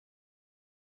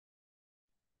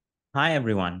Hi,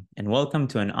 everyone, and welcome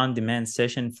to an on-demand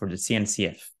session for the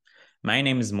CNCF. My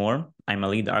name is Moore. I'm a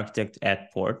lead architect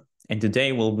at Port, and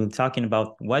today we'll be talking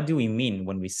about what do we mean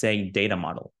when we say data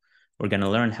model. We're going to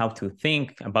learn how to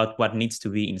think about what needs to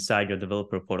be inside your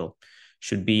developer portal.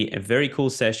 Should be a very cool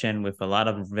session with a lot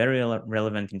of very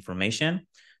relevant information.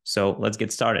 So let's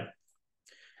get started.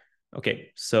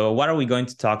 Okay, so what are we going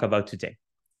to talk about today?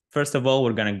 First of all,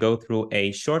 we're going to go through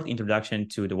a short introduction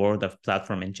to the world of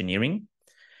platform engineering.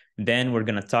 Then we're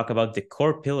going to talk about the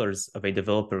core pillars of a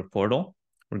developer portal.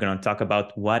 We're going to talk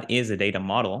about what is a data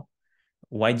model,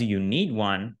 why do you need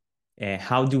one,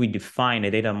 how do we define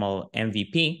a data model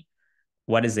MVP,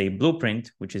 what is a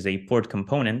blueprint, which is a port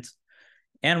component,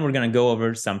 and we're going to go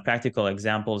over some practical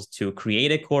examples to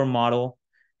create a core model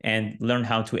and learn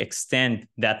how to extend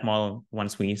that model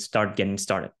once we start getting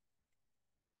started.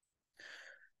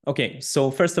 Okay,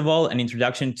 so first of all, an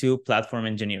introduction to platform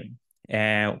engineering.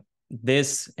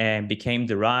 This became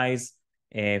the rise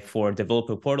for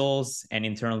developer portals and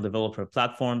internal developer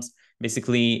platforms.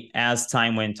 Basically, as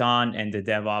time went on and the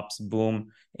DevOps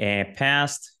boom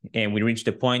passed, and we reached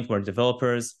a point where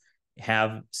developers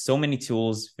have so many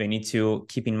tools. They need to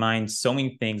keep in mind so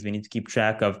many things. They need to keep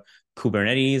track of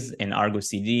Kubernetes and Argo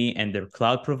CD and their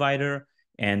cloud provider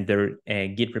and their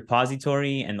Git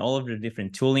repository and all of their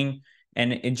different tooling.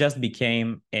 And it just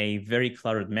became a very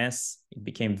cluttered mess. It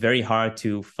became very hard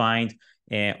to find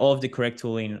all of the correct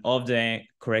tooling, all of the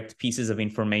correct pieces of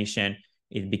information.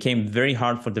 It became very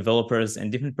hard for developers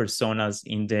and different personas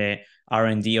in the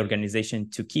R&D organization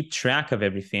to keep track of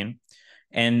everything.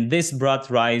 And this brought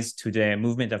rise to the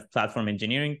movement of platform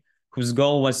engineering, whose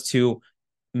goal was to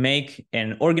make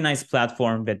an organized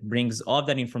platform that brings all of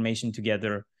that information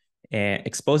together,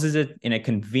 exposes it in a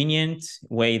convenient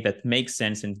way that makes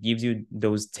sense and gives you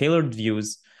those tailored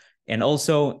views, and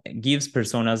also gives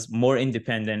personas more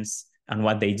independence on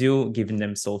what they do, giving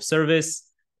them self-service,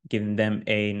 giving them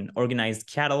an organized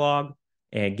catalog,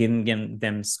 giving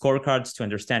them scorecards to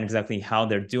understand exactly how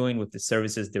they're doing with the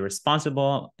services they're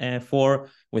responsible for,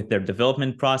 with their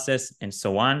development process, and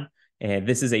so on.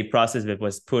 This is a process that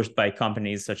was pushed by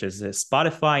companies such as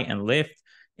Spotify and Lyft,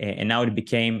 and now it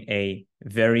became a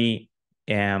very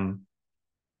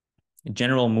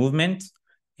general movement,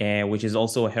 which is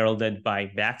also heralded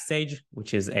by Backstage,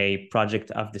 which is a project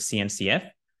of the CNCF.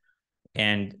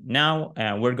 And now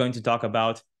we're going to talk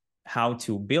about how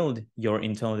to build your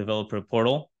internal developer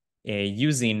portal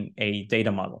using a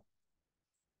data model.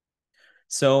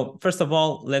 So first of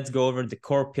all, let's go over the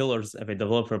core pillars of a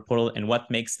developer portal and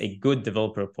what makes a good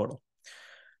developer portal.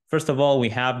 First of all, we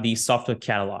have the software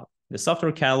catalog. The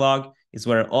software catalog is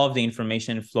where all of the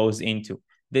information flows into.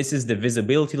 This is the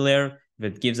visibility layer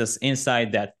that gives us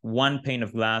insight, that one pane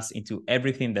of glass into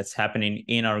everything that's happening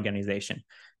in our organization.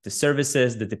 The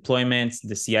services, the deployments,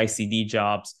 the CI/CD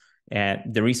jobs,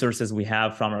 the resources we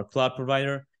have from our cloud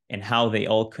provider, and how they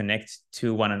all connect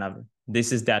to one another.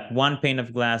 This is that one pane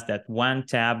of glass, that one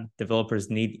tab developers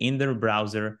need in their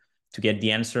browser to get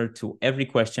the answer to every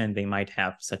question they might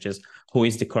have, such as who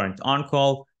is the current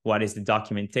on-call, what is the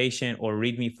documentation or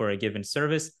README for a given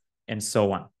service, and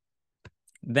so on.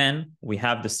 Then we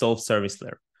have the self-service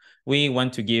layer. We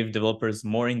want to give developers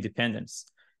more independence.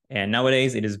 And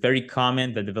nowadays, it is very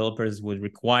common that developers would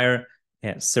require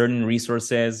certain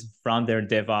resources from their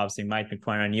DevOps. They might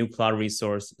require a new cloud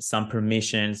resource, some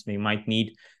permissions. They might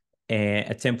need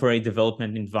a temporary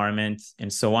development environment,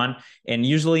 and so on. And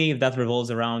usually that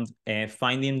revolves around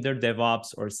finding their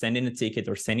DevOps or sending a ticket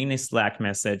or sending a Slack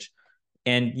message.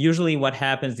 And usually what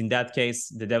happens in that case,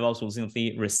 the DevOps will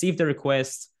simply receive the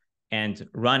request and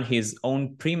run his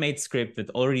own pre-made script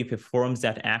that already performs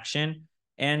that action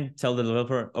and tell the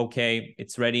developer, okay,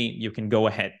 it's ready, you can go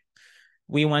ahead.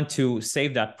 We want to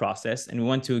save that process, and we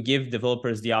want to give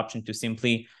developers the option to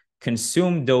simply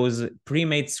consume those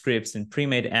pre-made scripts and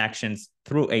pre-made actions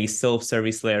through a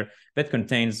self-service layer that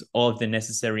contains all of the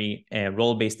necessary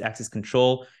role-based access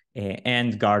control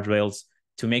and guardrails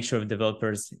to make sure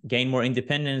developers gain more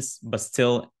independence, but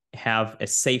still have a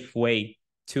safe way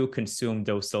to consume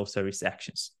those self-service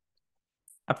actions.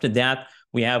 After that,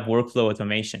 we have workflow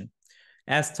automation.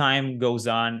 As time goes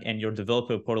on and your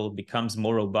developer portal becomes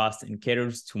more robust and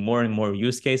caters to more and more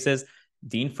use cases,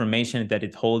 the information that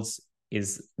it holds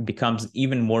becomes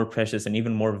even more precious and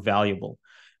even more valuable,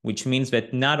 which means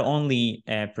that not only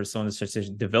personas such as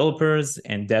developers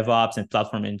and DevOps and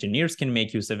platform engineers can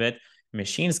make use of it,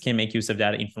 machines can make use of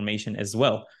that information as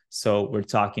well. So we're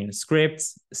talking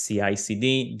scripts,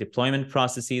 CI/CD, deployment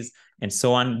processes, and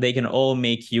so on. They can all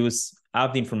make use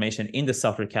of the information in the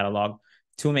software catalog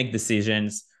to make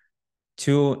decisions,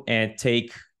 to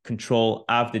take control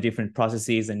of the different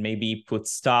processes and maybe put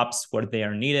stops where they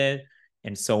are needed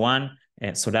and so on.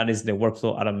 And so that is the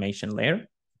workflow automation layer.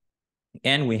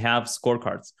 And we have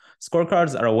scorecards.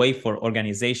 Scorecards are a way for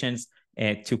organizations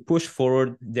to push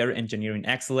forward their engineering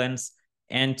excellence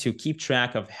and to keep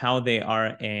track of how they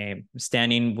are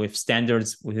standing with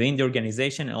standards within the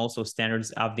organization and also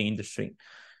standards of the industry.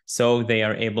 So they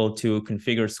are able to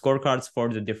configure scorecards for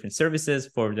the different services,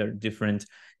 for their different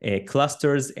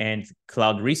clusters and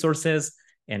cloud resources,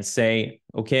 and say,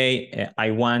 okay,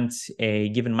 I want a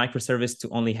given microservice to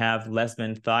only have less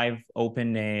than 5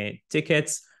 open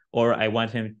tickets, or I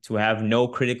want him to have no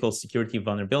critical security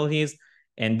vulnerabilities.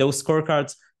 And those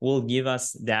scorecards will give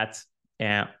us that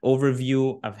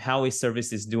overview of how a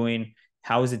service is doing,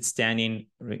 how is it standing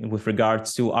with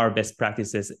regards to our best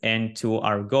practices and to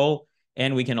our goal.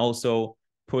 And we can also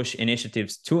push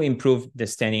initiatives to improve the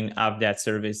standing of that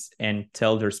service and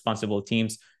tell the responsible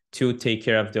teams to take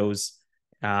care of those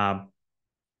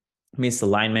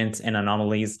misalignments and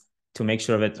anomalies to make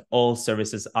sure that all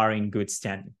services are in good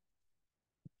standing.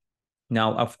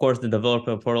 Now, of course, the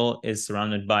developer portal is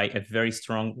surrounded by a very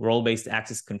strong role-based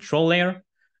access control layer,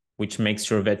 which makes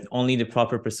sure that only the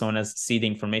proper personas see the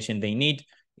information they need.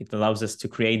 It allows us to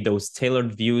create those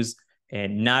tailored views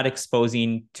and not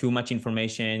exposing too much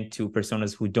information to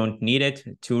personas who don't need it,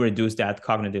 to reduce that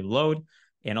cognitive load,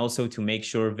 and also to make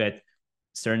sure that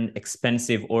certain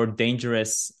expensive or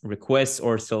dangerous requests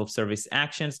or self-service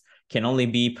actions can only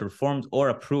be performed or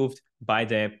approved by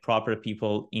the proper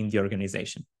people in the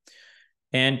organization.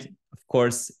 And of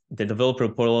course, the developer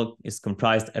portal is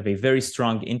comprised of a very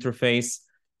strong interface.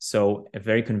 So a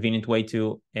very convenient way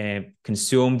to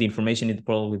consume the information in the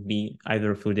portal would be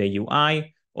either through the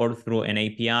UI or through an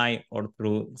API or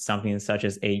through something such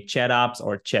as a chat apps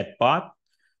or chat bot.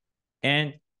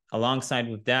 And alongside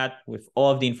with that, with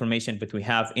all of the information that we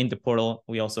have in the portal,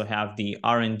 we also have the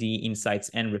R&D insights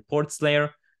and reports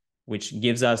layer, which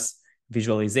gives us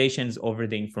visualizations over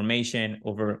the information,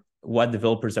 over what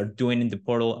developers are doing in the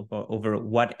portal, over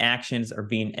what actions are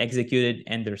being executed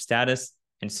and their status,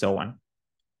 and so on.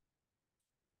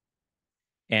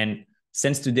 And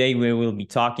since today we will be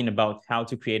talking about how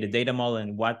to create a data model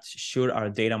and what should our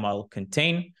data model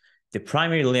contain, the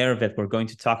primary layer that we're going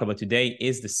to talk about today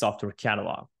is the software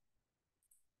catalog.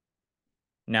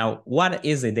 Now, what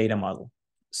is a data model?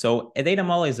 So a data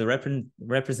model is a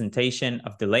representation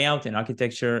of the layout and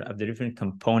architecture of the different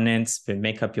components that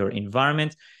make up your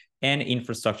environment and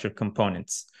infrastructure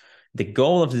components. The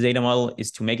goal of the data model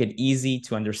is to make it easy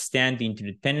to understand the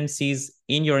interdependencies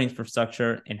in your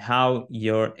infrastructure and how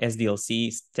your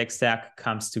SDLC tech stack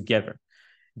comes together.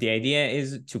 The idea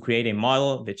is to create a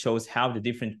model that shows how the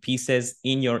different pieces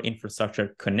in your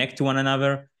infrastructure connect to one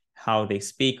another, how they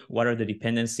speak, what are the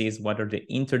dependencies, what are the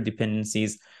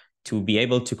interdependencies, to be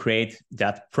able to create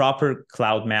that proper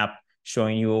cloud map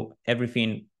showing you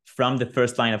everything from the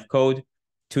first line of code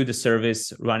to the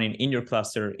service running in your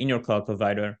cluster, in your cloud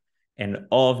provider, and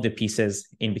all of the pieces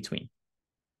in between.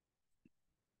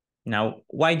 Now,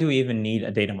 why do we even need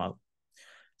a data model?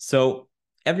 So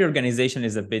every organization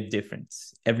is a bit different.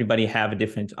 Everybody have a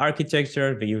different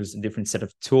architecture. They use a different set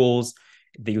of tools.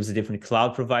 They use a different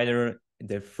cloud provider.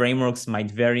 The frameworks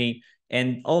might vary.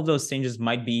 And all of those changes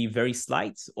might be very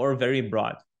slight or very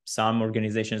broad. Some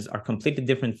organizations are completely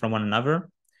different from one another.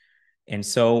 And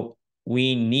so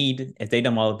we need a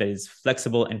data model that is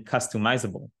flexible and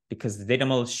customizable, because the data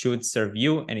model should serve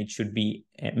you and it should be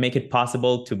make it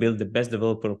possible to build the best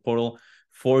developer portal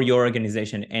for your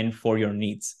organization and for your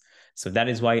needs. So that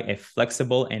is why a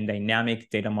flexible and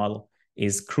dynamic data model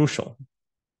is crucial.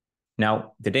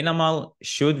 Now, the data model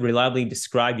should reliably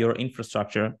describe your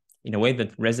infrastructure in a way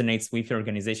that resonates with your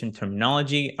organization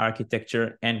terminology,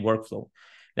 architecture, and workflow.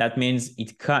 That means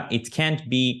it can't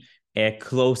be a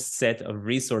closed set of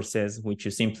resources which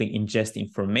you simply ingest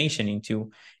information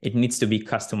into. It needs to be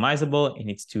customizable. It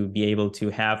needs to be able to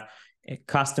have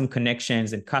custom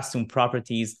connections and custom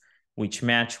properties which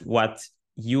match what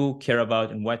you care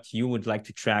about and what you would like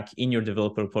to track in your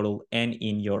developer portal and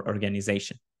in your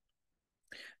organization.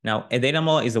 Now, a data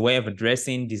model is a way of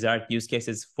addressing desired use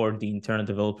cases for the internal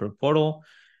developer portal.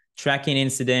 Tracking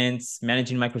incidents,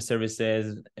 managing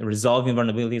microservices, resolving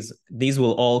vulnerabilities, these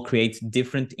will all create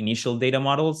different initial data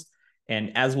models.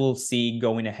 And as we'll see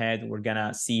going ahead, we're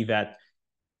gonna see that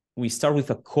we start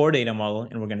with a core data model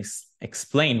and we're gonna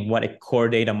explain what a core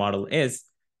data model is,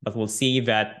 but we'll see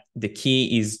that the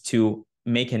key is to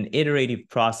make an iterative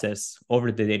process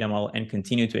over the data model and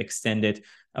continue to extend it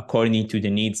according to the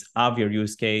needs of your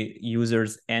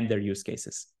users and their use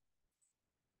cases.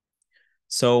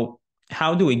 So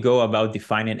how do we go about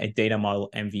defining a data model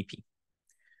MVP?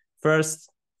 First,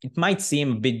 it might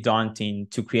seem a bit daunting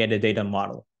to create a data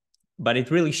model, but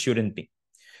it really shouldn't be.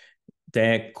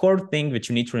 The core thing that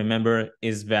you need to remember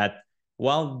is that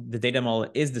while the data model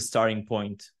is the starting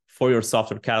point for your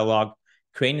software catalog,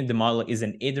 creating the model is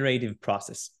an iterative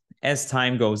process. As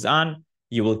time goes on,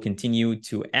 you will continue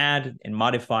to add and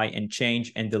modify and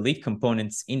change and delete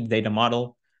components in the data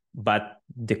model, but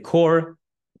the core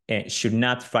should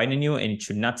not frighten you, and it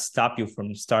should not stop you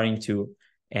from starting to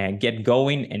get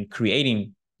going and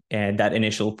creating that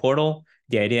initial portal.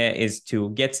 The idea is to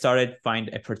get started, find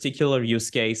a particular use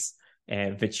case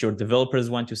that your developers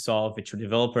want to solve, that your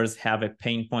developers have a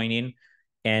pain point in,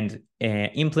 and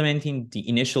implementing the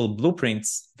initial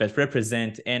blueprints that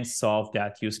represent and solve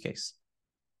that use case.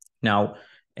 Now,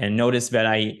 notice that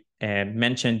I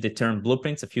mentioned the term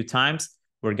blueprints a few times.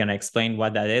 We're going to explain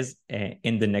what that is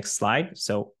in the next slide.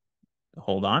 So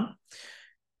hold on.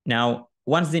 Now,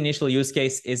 once the initial use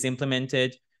case is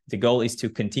implemented, the goal is to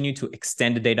continue to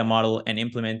extend the data model and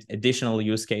implement additional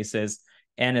use cases.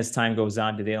 And as time goes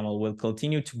on, the data model will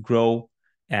continue to grow.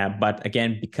 But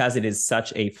again, because it is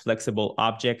such a flexible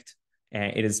object,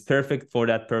 it is perfect for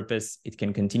that purpose. It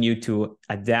can continue to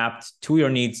adapt to your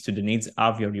needs, to the needs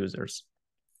of your users.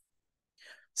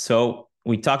 So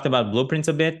we talked about blueprints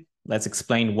a bit. Let's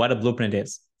explain what a blueprint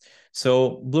is.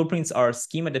 So blueprints are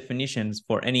schema definitions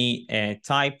for any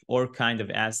type or kind of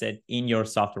asset in your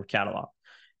software catalog.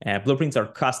 Blueprints are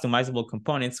customizable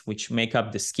components which make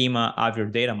up the schema of your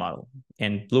data model,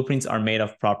 and blueprints are made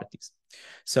of properties.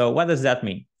 So what does that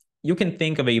mean? You can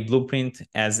think of a blueprint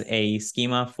as a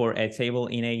schema for a table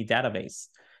in a database.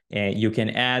 You can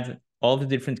add all the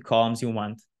different columns you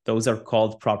want. Those are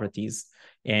called properties,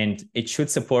 and it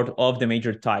should support all of the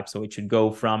major types. So it should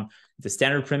go from the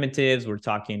standard primitives, we're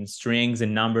talking strings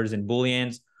and numbers and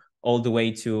Booleans, all the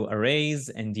way to arrays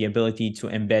and the ability to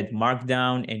embed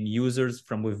Markdown and users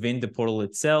from within the portal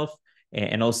itself,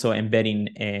 and also embedding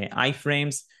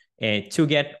iframes to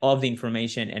get all the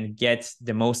information and get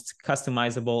the most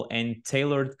customizable and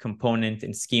tailored component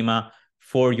and schema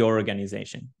for your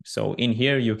organization. So in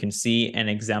here, you can see an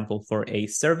example for a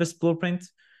service blueprint.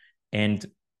 And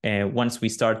once we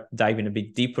start diving a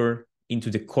bit deeper into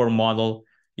the core model,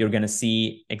 you're going to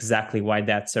see exactly why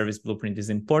that service blueprint is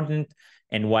important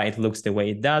and why it looks the way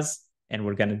it does. And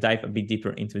we're going to dive a bit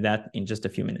deeper into that in just a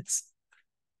few minutes.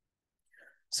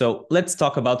 So let's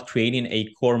talk about creating a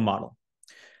core model.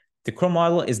 The core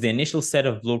model is the initial set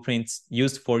of blueprints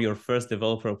used for your first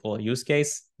developer portal use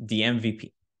case, the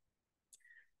MVP.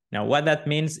 Now, what that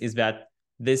means is that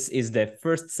this is the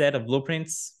first set of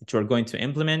blueprints that you're going to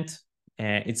implement.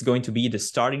 It's going to be the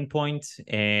starting point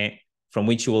from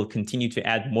which you will continue to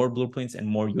add more blueprints and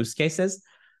more use cases.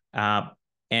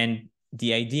 And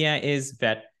the idea is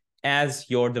that as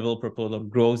your developer portal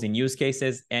grows in use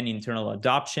cases and internal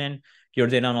adoption, your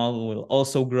data model will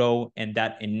also grow, and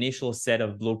that initial set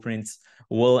of blueprints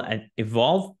will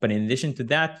evolve. But in addition to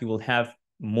that, you will have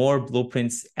more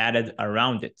blueprints added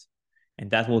around it. And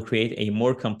that will create a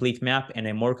more complete map and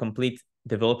a more complete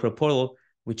developer portal,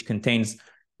 which contains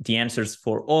the answers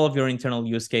for all of your internal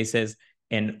use cases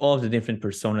and all of the different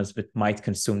personas that might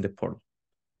consume the portal.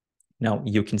 Now,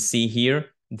 you can see here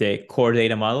the core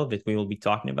data model that we will be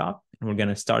talking about. And we're going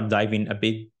to start diving a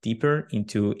bit deeper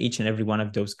into each and every one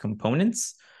of those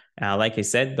components. Like I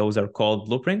said, those are called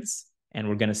blueprints. And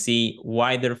we're going to see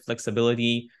why their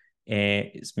flexibility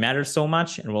matters so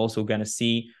much. And we're also going to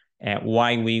see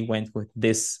why we went with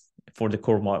this for the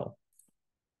core model.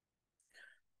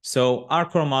 So our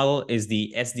core model is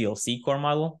the SDLC core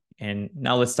model. And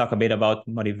now let's talk a bit about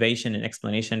motivation and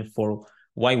explanation for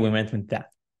why we went with that.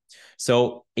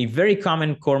 So a very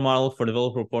common core model for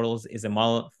developer portals is a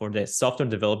model for the software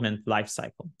development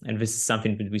lifecycle. And this is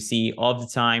something that we see all the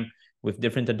time with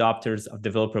different adopters of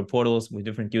developer portals with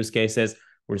different use cases.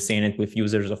 We're seeing it with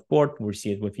users of Port. We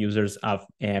see it with users of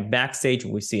Backstage.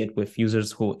 We see it with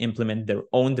users who implement their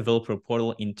own developer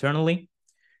portal internally.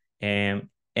 And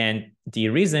the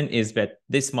reason is that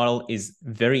this model is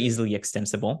very easily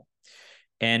extensible.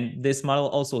 And this model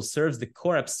also serves the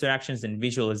core abstractions and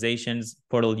visualizations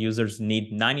portal users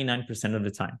need 99% of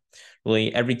the time.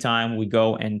 Really, every time we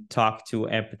go and talk to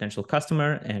a potential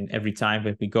customer, and every time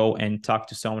that we go and talk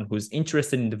to someone who's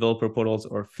interested in developer portals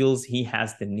or feels he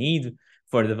has the need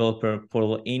for a developer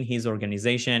portal in his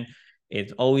organization,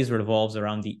 it always revolves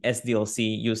around the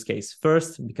SDLC use case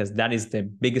first, because that is the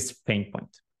biggest pain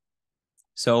point.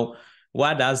 So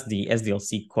what does the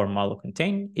SDLC core model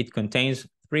contain? It contains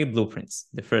 3 blueprints.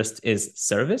 The first is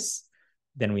service,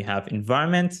 then we have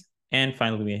environment, and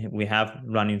finally we have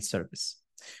running service.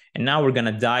 And now we're going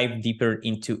to dive deeper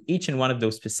into each and one of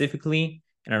those specifically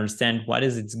and understand what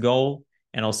is its goal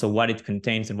and also what it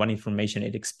contains and what information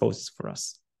it exposes for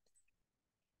us.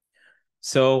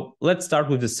 So let's start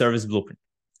with the service blueprint.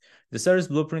 The service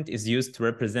blueprint is used to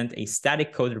represent a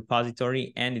static code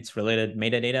repository and its related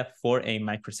metadata for a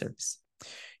microservice.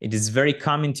 It is very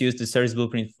common to use the service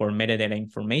blueprint for metadata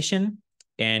information,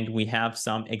 and we have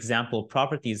some example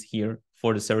properties here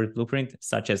for the service blueprint,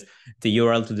 such as the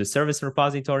URL to the service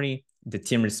repository, the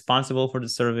team responsible for the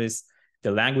service,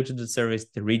 the language of the service,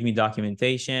 the README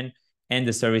documentation, and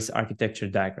the service architecture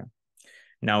diagram.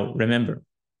 Now, remember,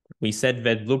 we said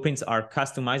that blueprints are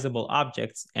customizable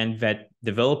objects and that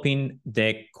developing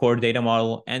the core data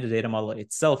model and the data model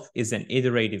itself is an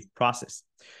iterative process.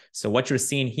 So what you're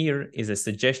seeing here is a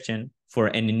suggestion for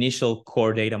an initial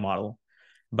core data model.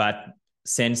 But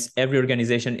since every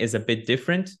organization is a bit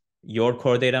different, your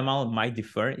core data model might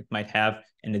differ. It might have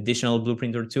an additional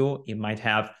blueprint or two. It might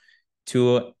have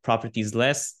 2 properties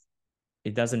less.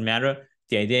 It doesn't matter.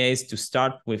 The idea is to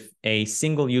start with a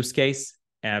single use case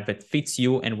that fits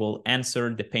you and will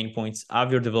answer the pain points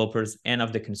of your developers and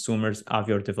of the consumers of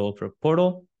your developer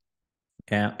portal.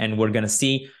 And we're going to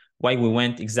see why we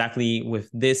went exactly with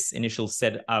this initial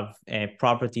set of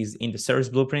properties in the service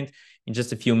blueprint in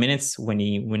just a few minutes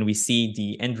when we see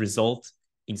the end result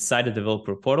inside the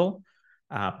developer portal.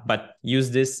 But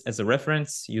use this as a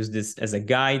reference, use this as a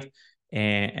guide,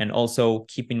 and also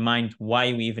keep in mind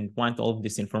why we even want all of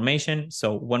this information.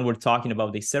 So when we're talking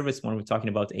about a service, when we're talking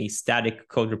about a static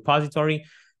code repository,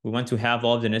 we want to have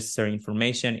all the necessary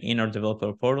information in our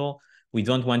developer portal. We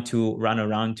don't want to run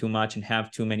around too much and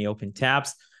have too many open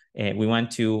tabs. We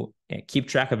want to keep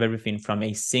track of everything from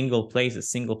a single place, a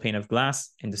single pane of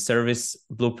glass, and the service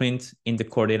blueprint in the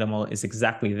core data model is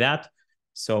exactly that.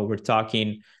 So we're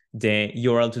talking the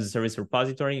URL to the service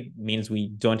repository means we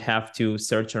don't have to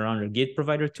search around our Git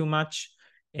provider too much.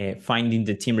 Finding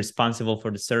the team responsible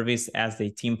for the service as a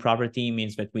team property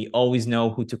means that we always know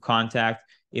who to contact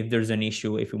if there's an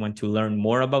issue, if we want to learn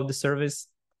more about the service.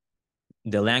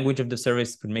 The language of the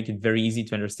service could make it very easy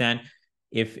to understand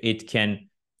if it can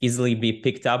easily be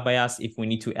picked up by us, if we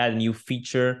need to add a new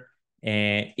feature,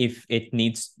 if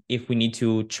we need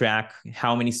to track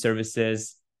how many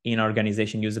services in our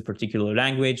organization use a particular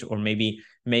language, or maybe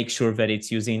make sure that it's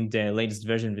using the latest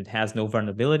version that has no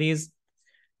vulnerabilities.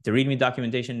 The README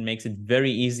documentation makes it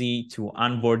very easy to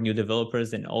onboard new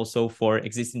developers and also for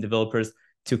existing developers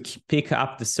to pick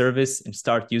up the service and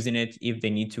start using it if they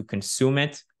need to consume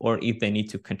it or if they need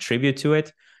to contribute to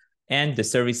it. And the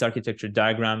service architecture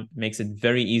diagram makes it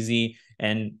very easy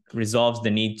and resolves the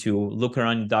need to look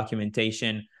around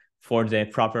documentation for the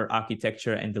proper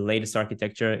architecture and the latest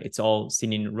architecture. It's all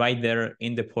sitting right there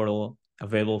in the portal,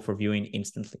 available for viewing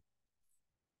instantly.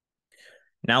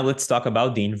 Now let's talk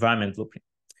about the environment blueprint.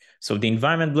 So the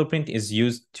environment blueprint is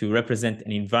used to represent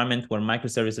an environment where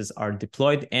microservices are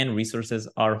deployed and resources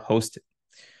are hosted.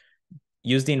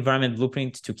 Use the environment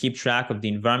blueprint to keep track of the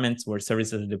environments where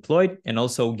services are deployed and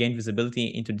also gain visibility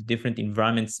into the different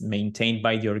environments maintained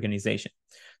by the organization.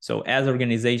 So as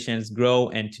organizations grow,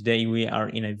 and today we are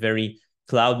in a very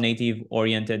cloud-native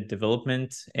oriented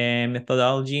development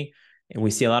methodology, and we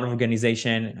see a lot of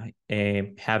organizations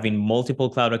having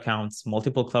multiple cloud accounts,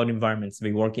 multiple cloud environments.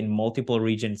 They work in multiple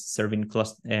regions, serving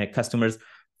customers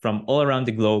from all around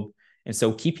the globe. And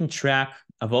so keeping track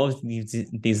of all of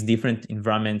these different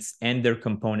environments and their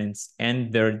components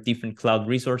and their different cloud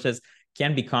resources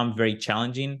can become very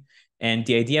challenging. And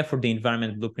the idea for the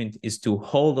environment blueprint is to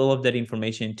hold all of that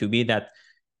information to be that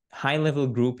high-level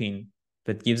grouping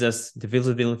that gives us the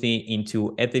visibility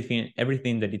into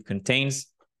everything that it contains.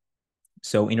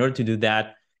 So in order to do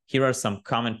that, here are some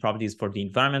common properties for the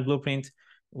environment blueprint.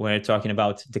 We're talking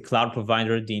about the cloud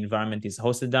provider the environment is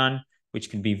hosted on, which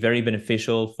can be very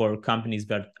beneficial for companies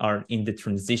that are in the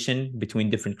transition between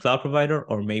different cloud provider,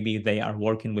 or maybe they are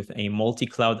working with a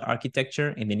multi-cloud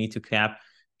architecture and they need to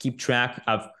keep track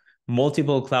of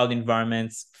multiple cloud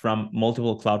environments from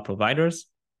multiple cloud providers.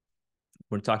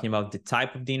 We're talking about the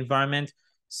type of the environment.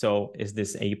 So is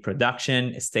this a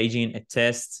production, a staging, a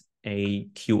test, a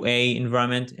QA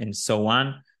environment, and so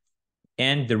on.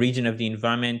 And the region of the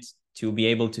environment to be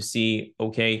able to see,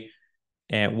 okay,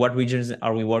 what regions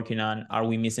are we working on? Are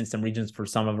we missing some regions for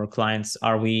some of our clients?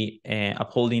 Are we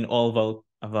upholding all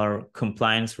of our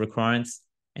compliance requirements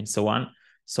and so on?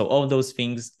 So all of those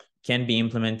things can be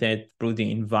implemented through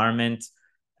the environment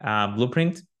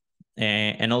blueprint.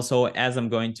 And also, as I'm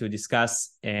going to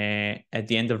discuss at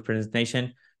the end of the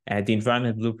presentation, the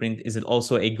environment blueprint is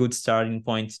also a good starting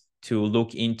point to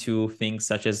look into things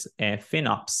such as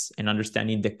FinOps and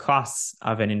understanding the costs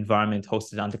of an environment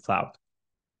hosted on the cloud.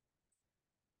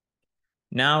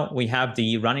 Now we have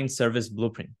the running service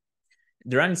blueprint.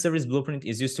 the running service blueprint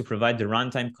is used to provide the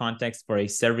runtime context for a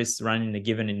service running in a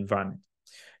given environment.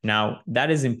 Now,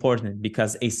 that is important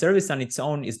because a service on its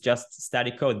own is just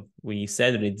static code. We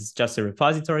said that it's just a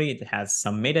repository. It has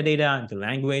some metadata, the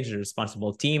language, the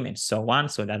responsible team, and so on.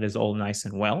 So that is all nice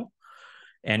and well.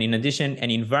 And in addition,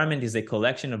 an environment is a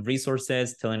collection of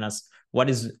resources telling us what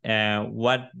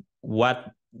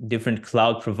different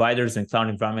cloud providers and cloud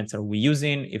environments are we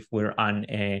using, if we're on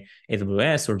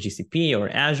AWS or GCP or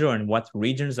Azure, and what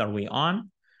regions are we on.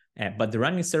 But the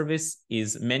running service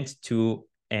is meant to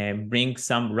bring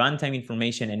some runtime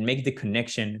information and make the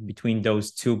connection between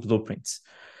those two blueprints.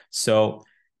 So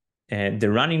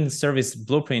the running service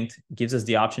blueprint gives us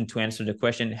the option to answer the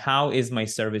question, how is my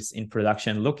service in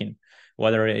production looking?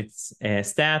 Whether it's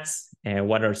stats,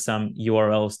 what are some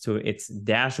URLs to its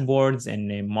dashboards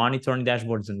and monitoring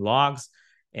dashboards and logs,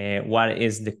 what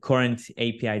is the current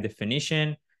API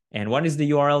definition, and what is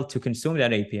the URL to consume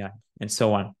that API, and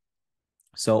so on.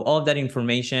 So all of that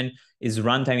information is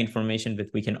runtime information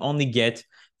that we can only get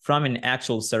from an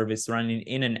actual service running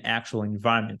in an actual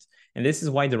environment. And this is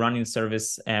why the running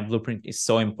service blueprint is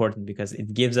so important, because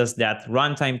it gives us that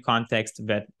runtime context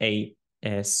that a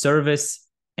service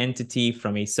entity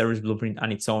from a service blueprint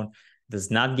on its own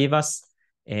does not give us.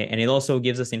 And it also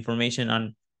gives us information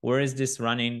on where is this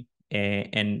running,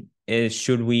 and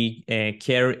should we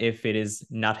care if it is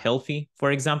not healthy,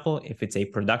 for example, if it's a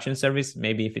production service.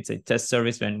 Maybe if it's a test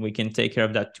service, then we can take care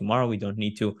of that tomorrow. We don't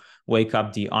need to wake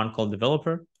up the on-call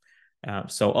developer.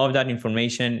 So all of that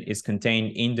information is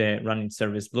contained in the running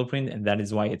service blueprint, and that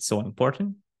is why it's so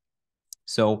important.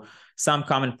 So some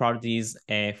common properties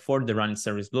for the running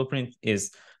service blueprint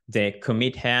is the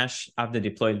commit hash of the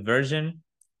deployed version,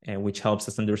 which helps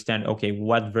us understand, okay,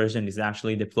 what version is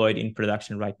actually deployed in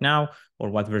production right now, or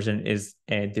what version is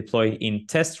deployed in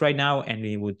test right now, and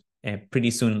we would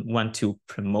pretty soon want to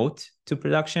promote to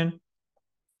production.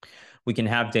 We can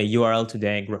have the URL to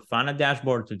the Grafana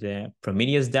dashboard, to the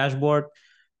Prometheus dashboard,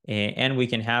 and we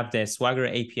can have the Swagger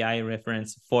API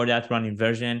reference for that running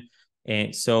version.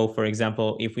 So for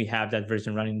example, if we have that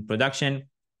version running in production,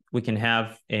 we can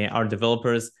have our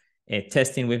developers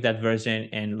testing with that version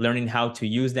and learning how to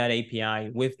use that API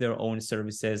with their own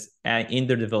services in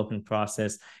their development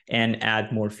process and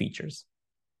add more features.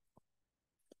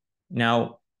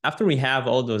 Now, after we have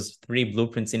all those three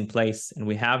blueprints in place and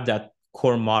we have that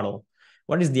core model,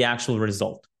 what is the actual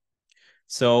result?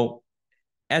 So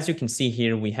as you can see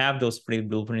here, we have those three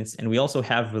blueprints and we also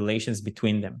have relations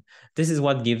between them. This is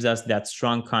what gives us that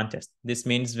strong context. This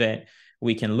means that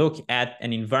we can look at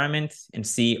an environment and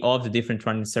see all of the different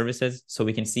running services. So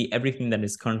we can see everything that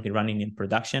is currently running in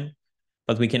production,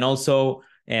 but we can also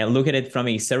look at it from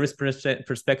a service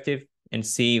perspective and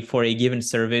see for a given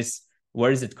service,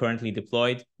 where is it currently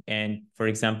deployed? And for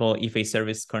example, if a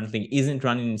service currently isn't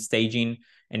running in staging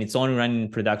and it's only running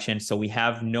in production, so we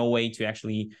have no way to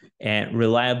actually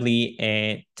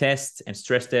reliably test and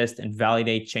stress test and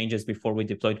validate changes before we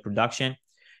deploy to production.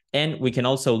 And we can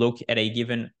also look at a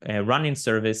given running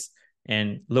service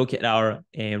and look at our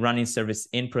running service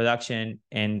in production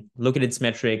and look at its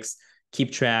metrics,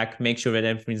 keep track, make sure that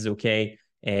everything is okay,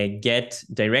 get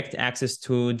direct access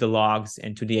to the logs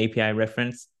and to the API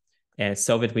reference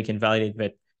so that we can validate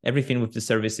that everything with the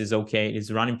service is okay, it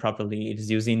is running properly, it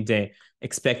is using the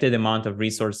expected amount of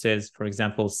resources, for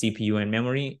example, CPU and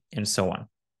memory, and so on.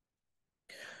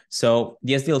 So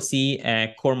the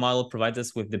SDLC core model provides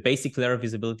us with the basic layer of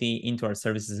visibility into our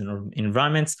services and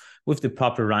environments with the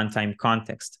proper runtime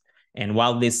context. And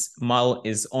while this model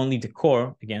is only the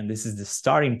core, again, this is the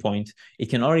starting point, it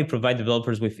can already provide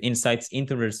developers with insights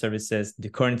into their services, the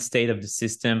current state of the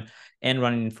system, and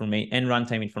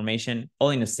runtime information, all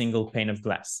in a single pane of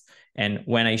glass. And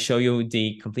when I show you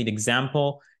the complete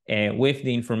example with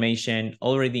the information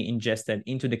already ingested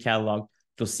into the catalog,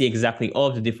 you'll see exactly all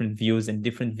of the different views and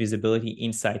different visibility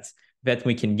insights that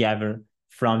we can gather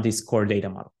from this core data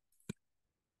model.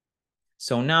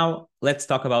 So now let's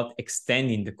talk about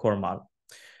extending the core model.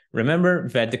 Remember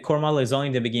that the core model is only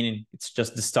the beginning. It's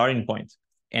just the starting point.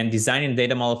 And designing a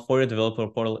data model for your developer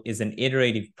portal is an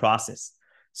iterative process.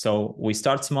 So we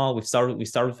start small, we start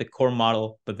with the core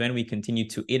model, but then we continue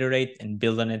to iterate and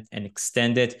build on it and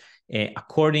extend it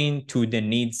according to the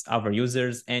needs of our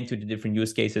users and to the different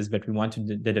use cases that we want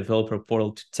the developer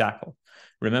portal to tackle.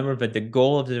 Remember that the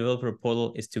goal of the developer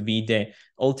portal is to be the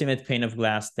ultimate pane of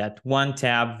glass, that one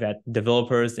tab that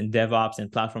developers and DevOps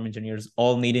and platform engineers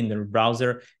all need in their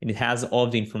browser, and it has all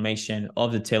the information, all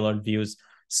the tailored views,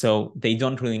 so they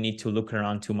don't really need to look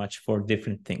around too much for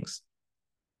different things.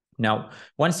 Now,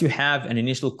 once you have an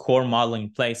initial core model in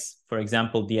place, for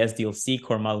example, the SDLC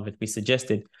core model that we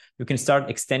suggested, you can start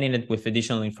extending it with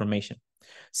additional information.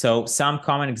 So some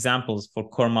common examples for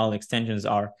core model extensions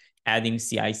are adding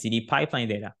CI/CD pipeline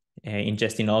data,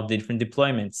 ingesting all of the different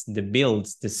deployments, the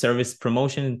builds, the service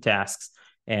promotion tasks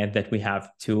that we have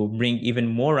to bring even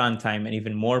more runtime and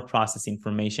even more process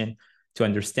information to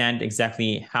understand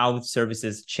exactly how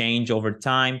services change over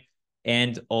time.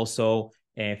 And also,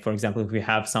 for example, if we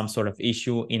have some sort of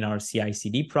issue in our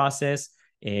CI/CD process,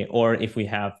 or if we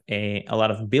have a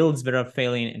lot of builds that are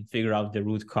failing, and figure out the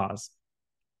root cause.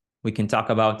 We can talk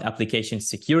about application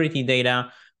security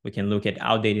data. We can look at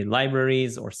outdated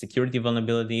libraries or security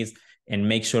vulnerabilities and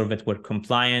make sure that we're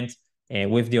compliant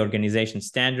with the organization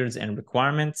standards and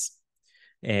requirements.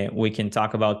 We can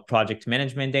talk about project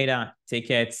management data,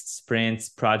 tickets, sprints,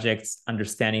 projects,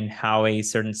 understanding how a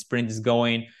certain sprint is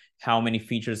going, how many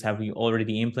features have we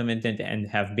already implemented and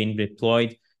have been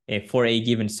deployed for a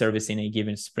given service in a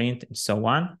given sprint, and so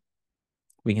on.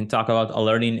 We can talk about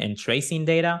alerting and tracing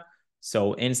data,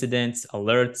 so incidents,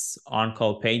 alerts,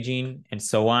 on-call paging, and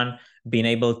so on, being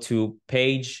able to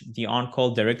page the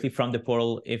on-call directly from the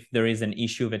portal if there is an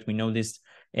issue that we noticed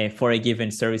for a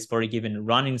given service, for a given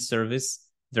running service,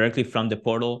 directly from the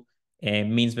portal,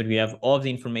 means that we have all of the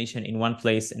information in one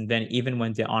place. And then even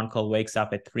when the on-call wakes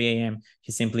up at 3 a.m.,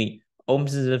 he simply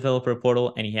opens the developer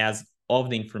portal and he has all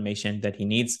of the information that he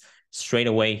needs straight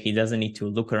away. He doesn't need to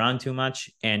look around too much,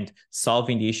 and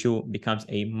solving the issue becomes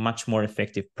a much more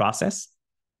effective process.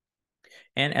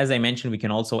 And as I mentioned, we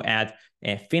can also add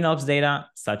FinOps data,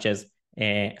 such as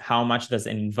how much does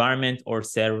an environment or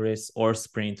service or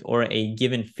sprint or a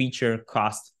given feature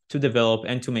cost to develop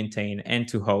and to maintain and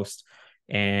to host.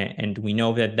 And we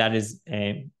know that that is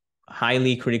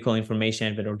highly critical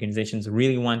information that organizations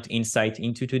really want insight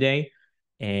into today.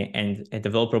 And a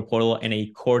developer portal and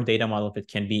a core data model that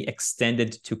can be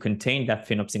extended to contain that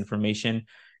FinOps information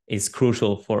is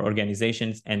crucial for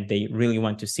organizations, and they really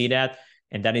want to see that.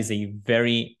 And that is a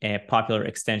very popular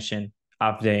extension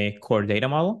of the core data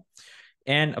model.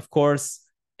 And of course,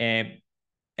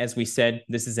 as we said,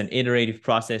 this is an iterative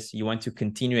process. You want to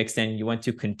continue extending, you want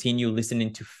to continue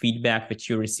listening to feedback that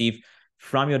you receive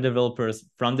from your developers,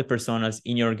 from the personas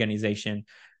in your organization.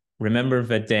 Remember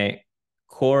that the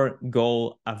core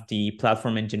goal of the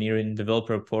platform engineering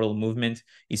developer portal movement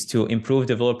is to improve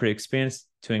developer experience,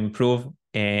 to improve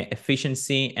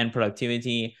efficiency and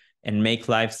productivity, and make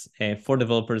lives for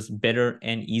developers better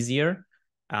and easier.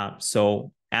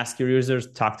 So ask your users,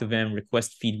 talk to them,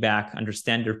 request feedback,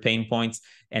 understand their pain points,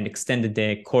 and extend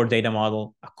the core data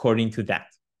model according to that.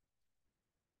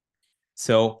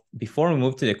 So before we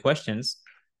move to the questions,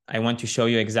 I want to show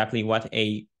you exactly what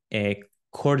a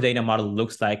core data model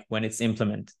looks like when it's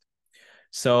implemented.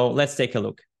 So let's take a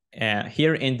look.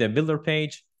 Here in the builder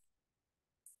page,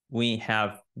 we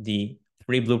have the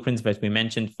 3 blueprints that we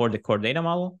mentioned for the core data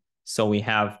model. So we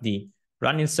have the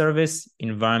running service,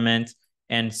 environment,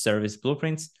 and service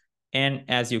blueprints. And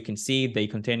as you can see, they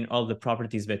contain all the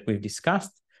properties that we've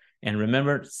discussed. And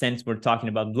remember, since we're talking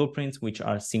about blueprints, which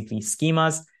are simply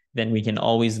schemas, then we can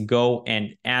always go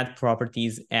and add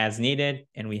properties as needed.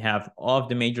 And we have all of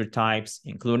the major types,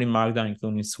 including Markdown,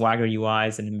 including Swagger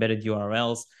UIs and embedded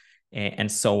URLs,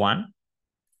 and so on.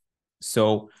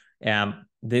 So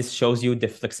this shows you the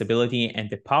flexibility and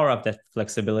the power of that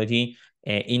flexibility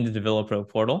in the developer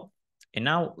portal. And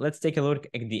now let's take a look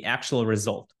at the actual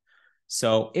result.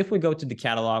 So if we go to the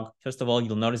catalog, first of all,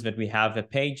 you'll notice that we have a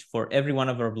page for every one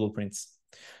of our blueprints.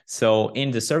 So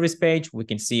in the service page, we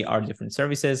can see our different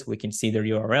services. We can see their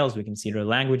URLs. We can see their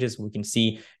languages. We can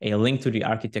see a link to the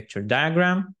architecture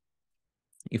diagram.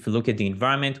 If we look at the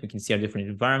environment, we can see our different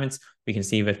environments. We can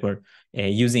see that we're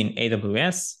using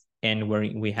AWS, and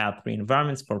we have 3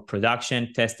 environments for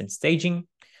production, test, and staging.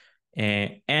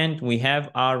 And we have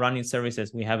our running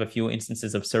services. We have a few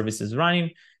instances of services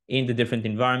running in the different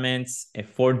environments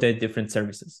for the different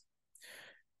services.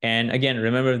 And again,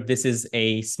 remember, this is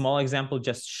a small example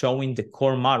just showing the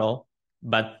core model,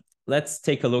 but let's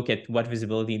take a look at what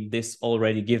visibility this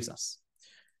already gives us.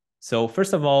 So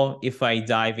first of all, if I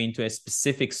dive into a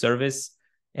specific service,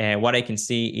 what I can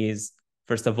see is,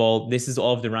 first of all, this is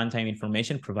all of the runtime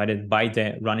information provided by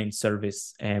the running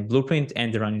service blueprint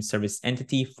and the running service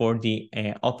entity for the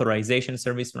authorization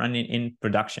service running in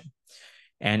production.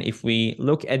 And if we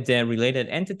look at the related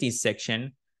entities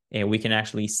section, we can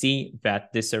actually see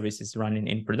that this service is running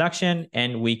in production,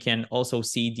 and we can also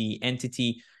see the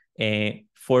entity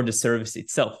for the service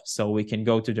itself. So we can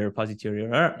go to the repository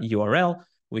URL,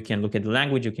 we can look at the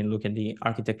language, you can look at the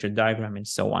architecture diagram, and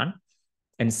so on.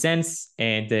 And since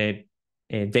the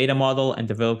data model and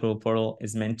developer portal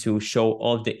is meant to show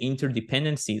all the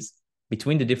interdependencies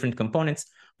between the different components,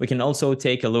 we can also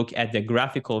take a look at the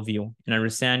graphical view and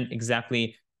understand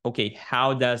exactly, okay,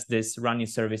 how does this running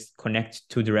service connect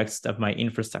to the rest of my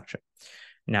infrastructure?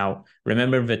 Now,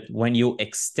 remember that when you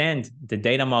extend the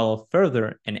data model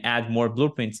further and add more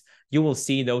blueprints, you will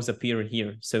see those appear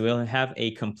here. So we'll have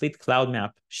a complete cloud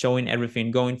map showing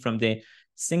everything going from the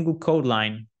single code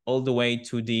line all the way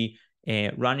to the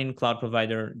running cloud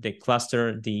provider, the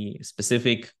cluster, the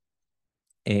specific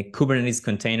Kubernetes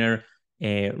container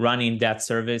running that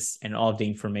service, and all of the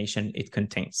information it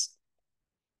contains.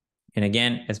 And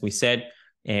again, as we said,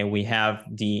 we have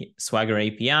the Swagger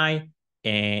API,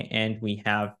 and we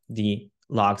have the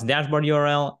logs dashboard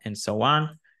URL, and so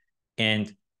on.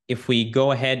 And if we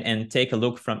go ahead and take a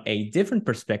look from a different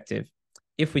perspective,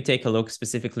 if we take a look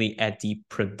specifically at the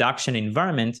production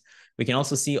environment, we can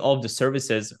also see all of the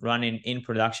services running in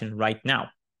production right now.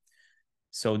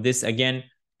 So this, again,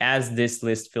 as this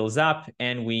list fills up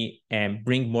and we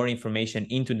bring more information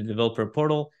into the developer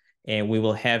portal, we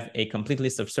will have a complete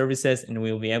list of services, and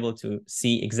we will be able to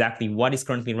see exactly what is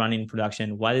currently running in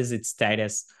production, what is its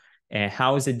status,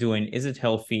 how is it doing, is it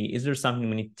healthy, is there something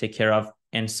we need to take care of,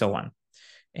 and so on.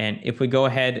 And if we go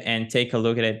ahead and take a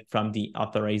look at it from the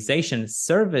authorization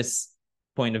service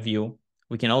point of view,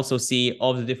 we can also see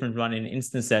all the different running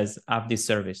instances of this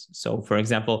service. So for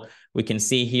example, we can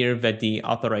see here that the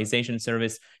authorization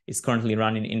service is currently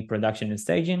running in production and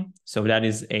staging. So that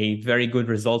is a very good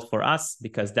result for us,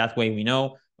 because that way we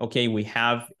know, okay, we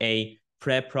have a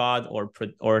pre-prod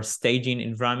or staging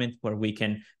environment where we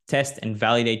can test and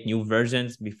validate new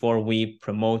versions before we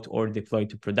promote or deploy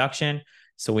to production.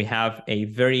 So we have a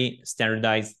very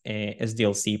standardized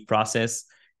SDLC process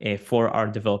for our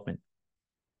development.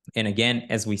 And again,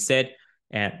 as we said,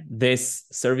 this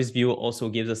service view also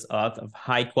gives us a lot of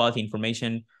high quality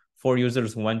information for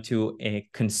users who want to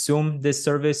consume this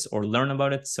service or learn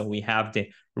about it. So we have the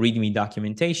README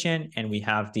documentation, and we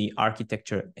have the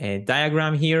architecture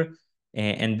diagram here.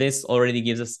 And this already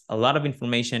gives us a lot of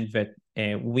information that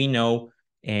we know,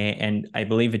 and I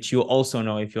believe that you also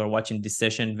know, if you're watching this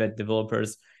session, that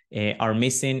developers are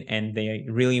missing, and they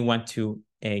really want to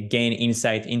gain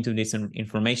insight into this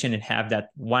information and have that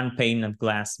one pane of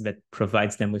glass that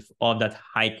provides them with all that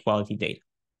high quality data.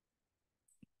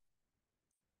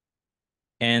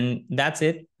 And that's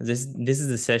it. This is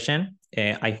the session.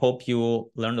 I hope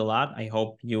you learned a lot. I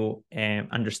hope you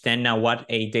understand now what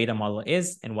a data model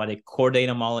is and what a core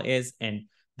data model is, and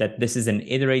that this is an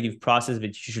iterative process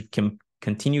that you should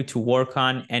continue to work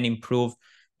on and improve.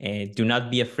 Do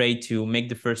not be afraid to make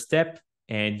the first step.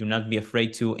 Do not be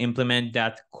afraid to implement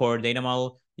that core data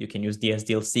model. You can use the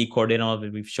SDLC core data model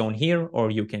that we've shown here,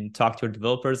 or you can talk to your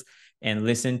developers and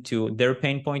listen to their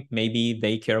pain point. Maybe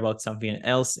they care about something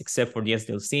else except for the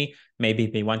SDLC. Maybe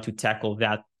they want to tackle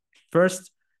that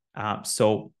first.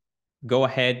 So go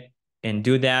ahead and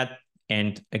do that.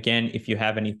 And again, if you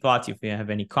have any thoughts, if you have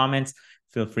any comments,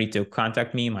 feel free to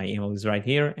contact me. My email is right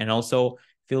here. And also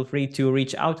feel free to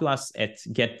reach out to us at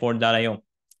getboard.io.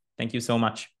 Thank you so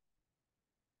much.